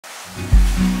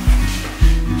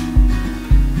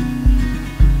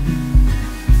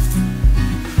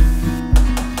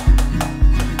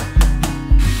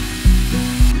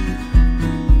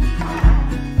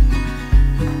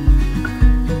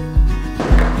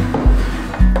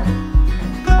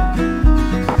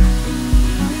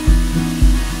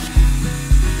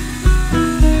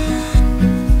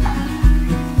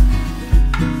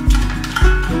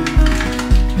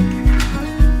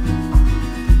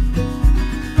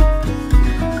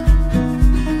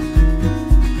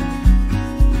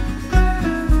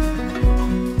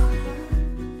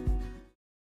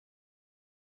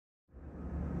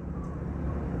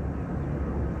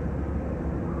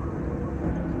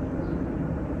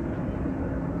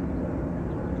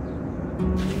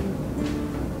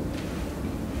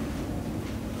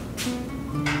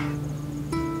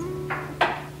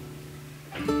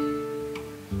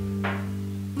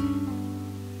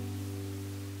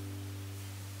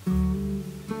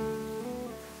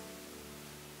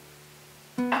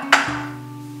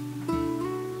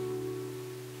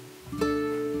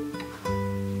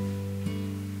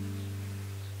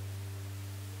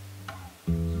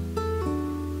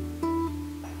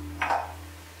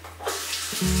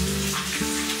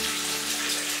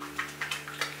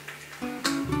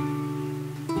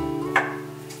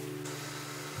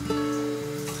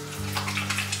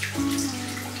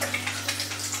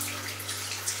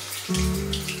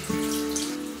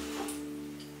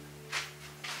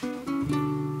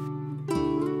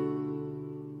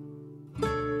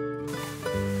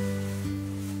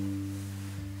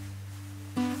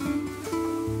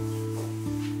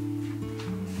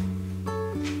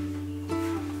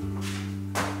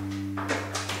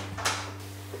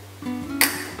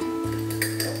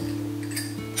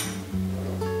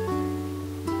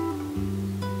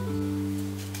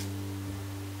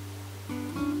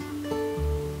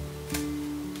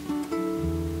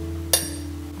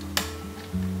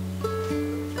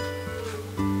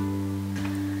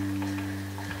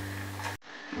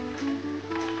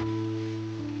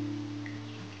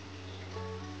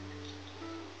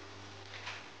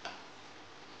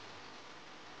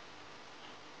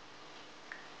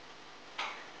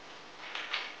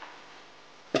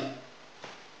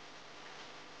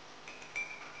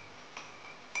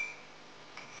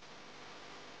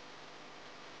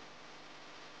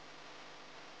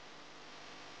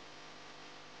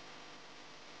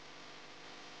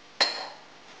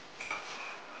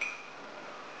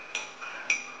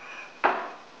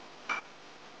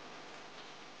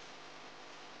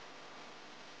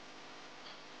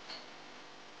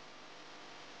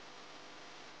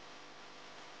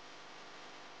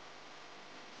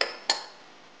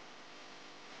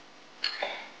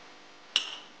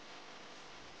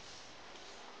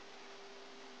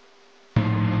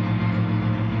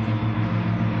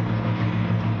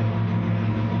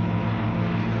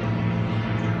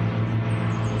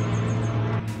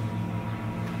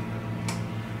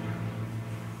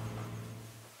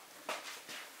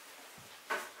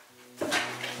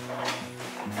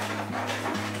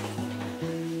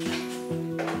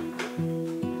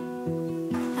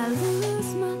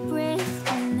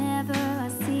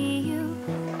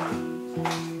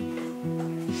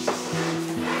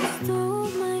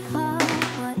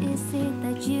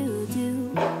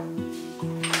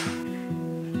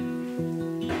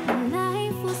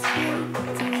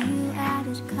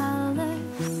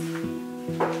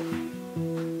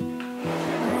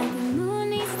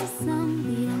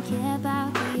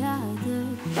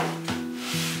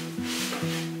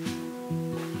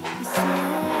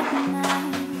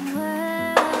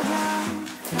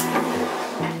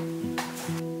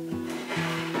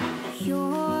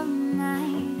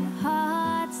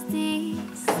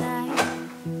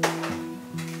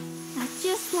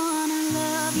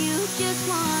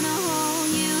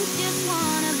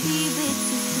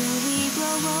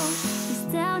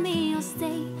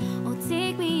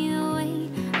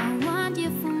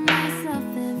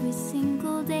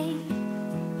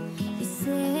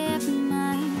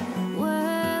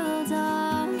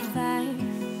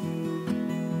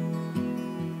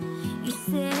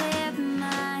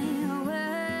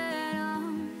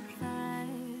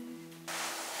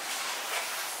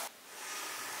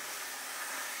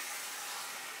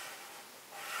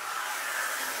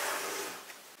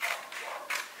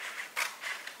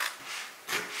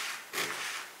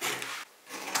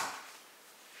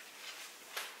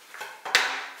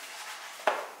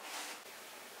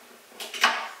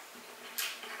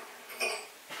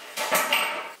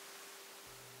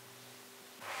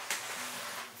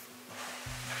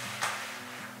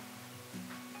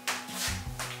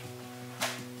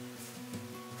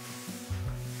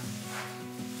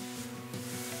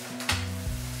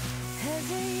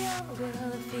was a young girl,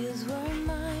 the fields were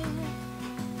mine.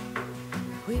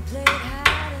 We played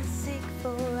hide and seek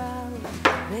for hours,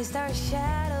 placed our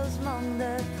shadows among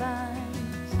the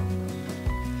pines.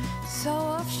 So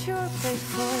offshore,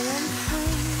 playful and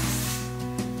free,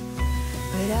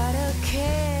 without a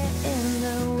care in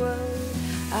the world.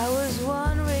 I was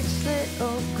one rich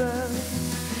little girl,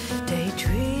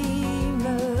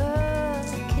 daydreamer,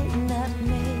 kidnap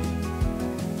me,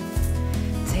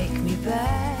 take me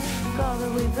back, all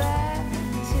the way back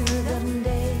to them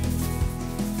days,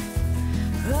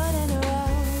 running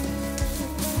around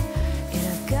in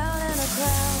a gown and a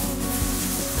crown,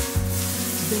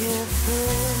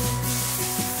 barefoot.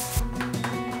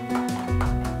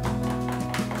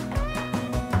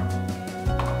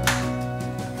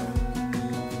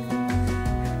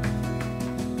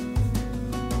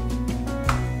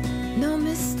 No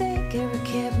mistake ever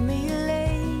kept me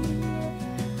late.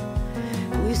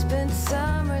 We spent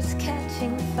summers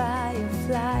catching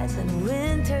fireflies and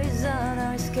winters on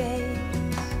our skates.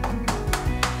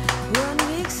 1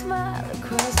 week smile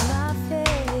across my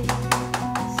face.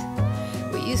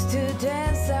 We used to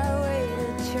dance our way to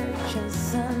church on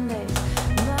Sundays.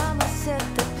 Mama set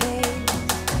the pace.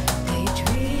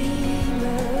 Daydreamer,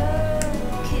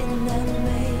 kidnap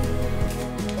me,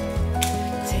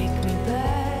 take me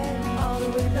back, all the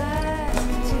way back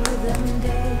to them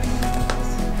days,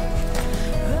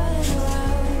 running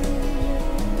around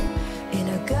in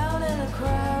a gown and a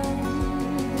crown,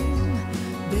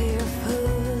 barefoot.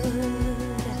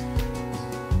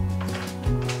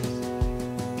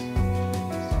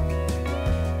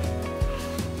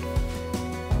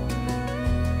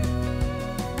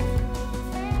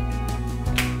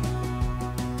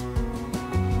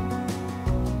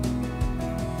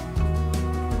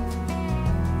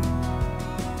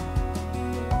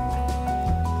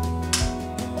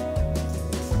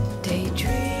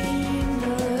 Daydreamer,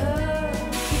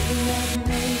 kidnap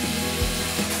me,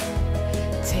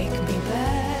 take me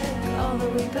back, all the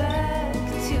way back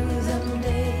to them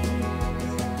days.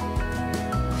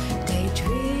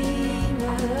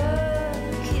 Daydreamer,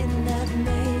 kidnap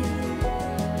me,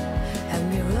 have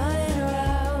me running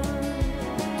around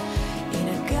in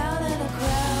a gown and a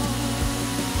crown,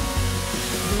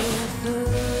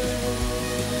 barefoot.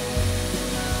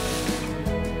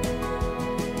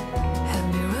 Have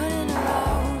me running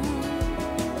around,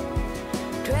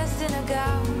 dressed in a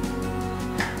gown,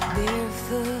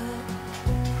 barefoot.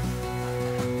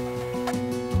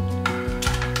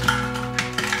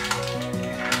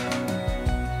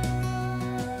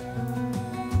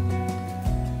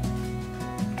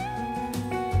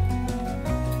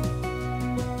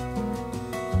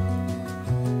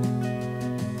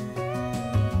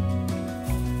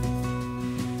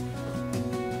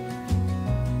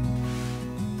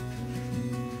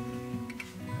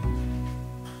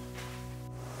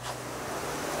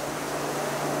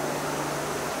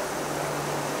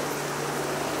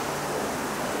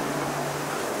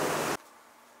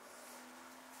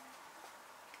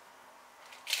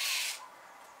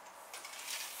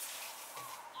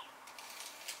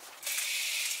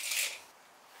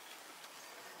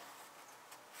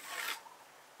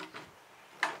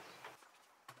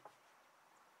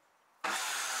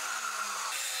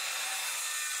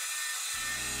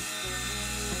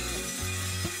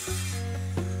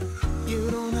 You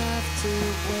don't have to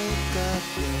wake up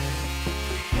yet.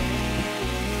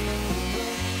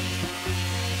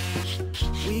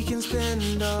 We can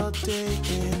spend all day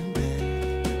in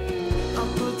bed.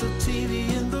 I'll put the TV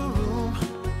in the room.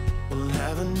 We'll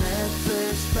have a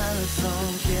Netflix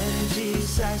marathon, Kenny G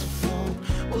saxophone.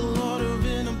 We'll order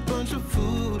in a bunch of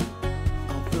food.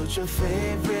 I'll put your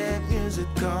favorite music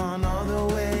on, all the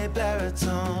way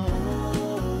baritone.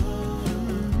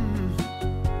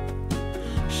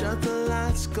 Shut the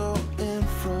lights, go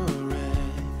infrared.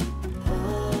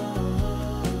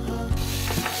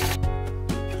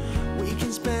 We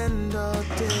can spend all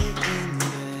day in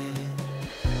bed.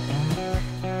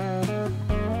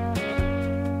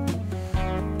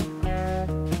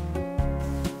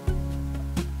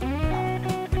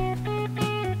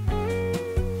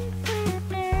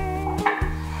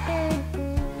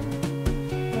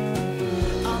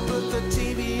 I'll put the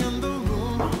TV in the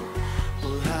room.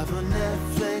 We'll have a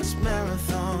Netflix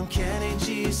marathon, Kenny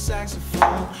G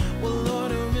saxophone. We'll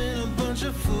order in a bunch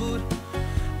of food.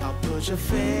 I'll put your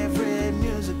favorite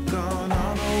music on,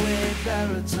 all the way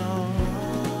baritone.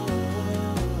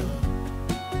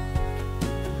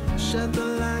 Shut the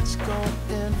lights, go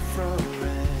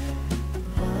infrared.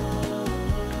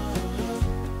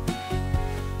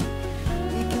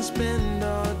 We can spend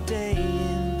all day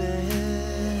in bed.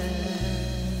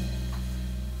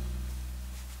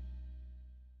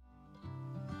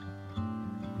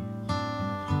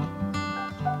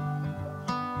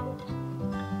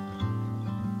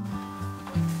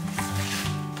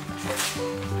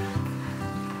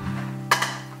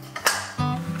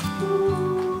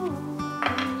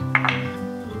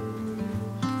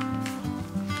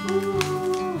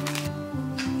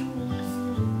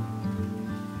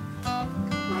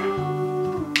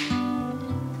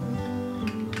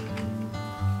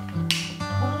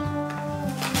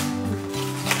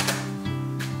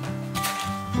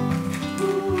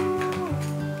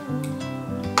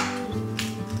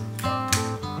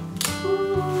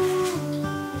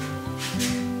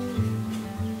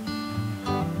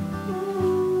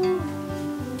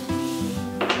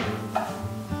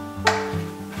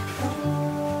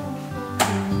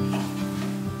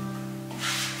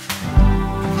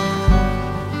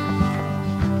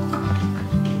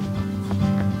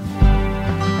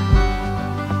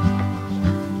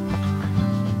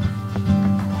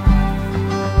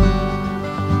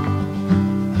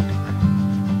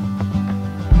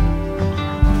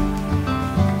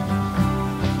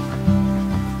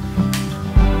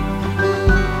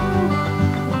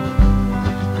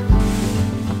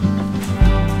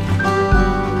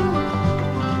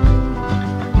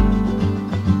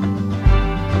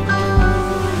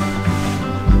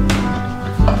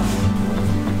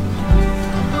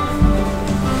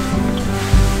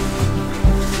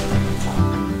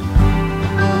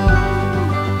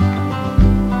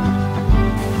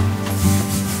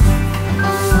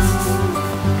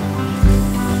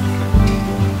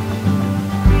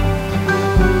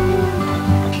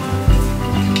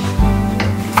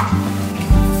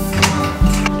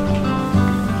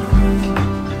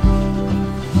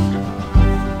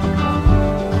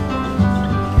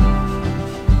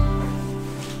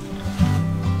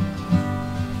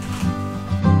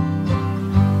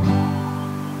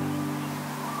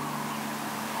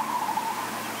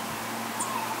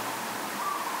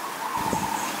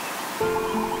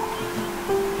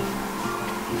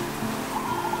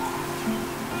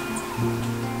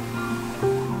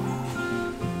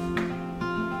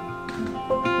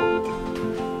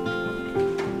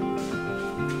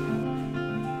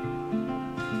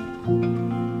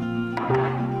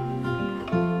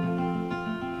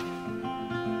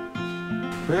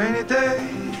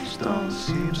 days don't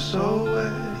seem so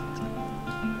wet.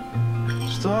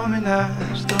 Stormy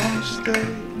nights don't stay.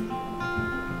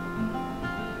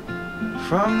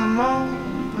 From the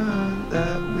moment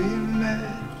that we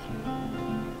met,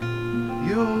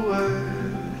 you were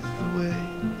worth the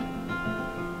wait.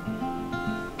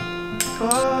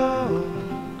 Oh,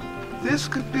 this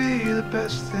could be the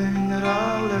best thing that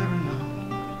I'll ever know.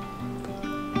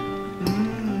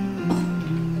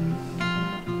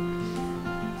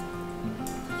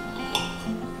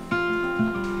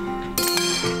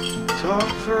 Talk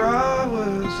for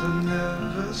hours and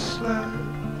never slept.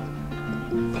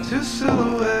 Two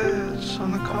silhouettes on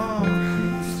the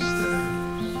concrete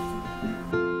stairs.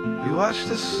 We watched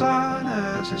the sun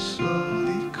as it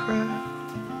slowly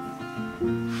crept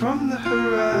from the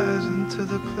horizon to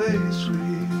the place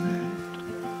we met.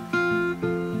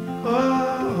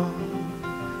 Oh,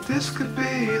 this could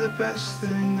be the best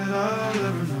thing that I'll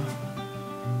ever know.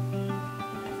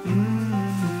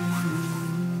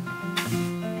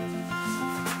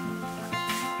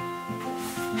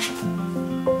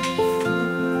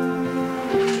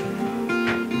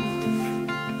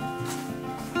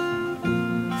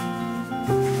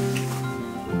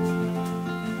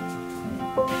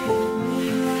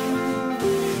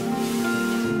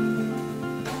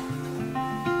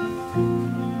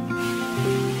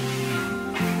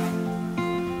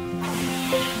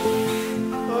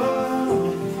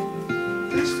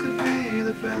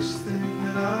 Best thing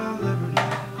that I'll ever know.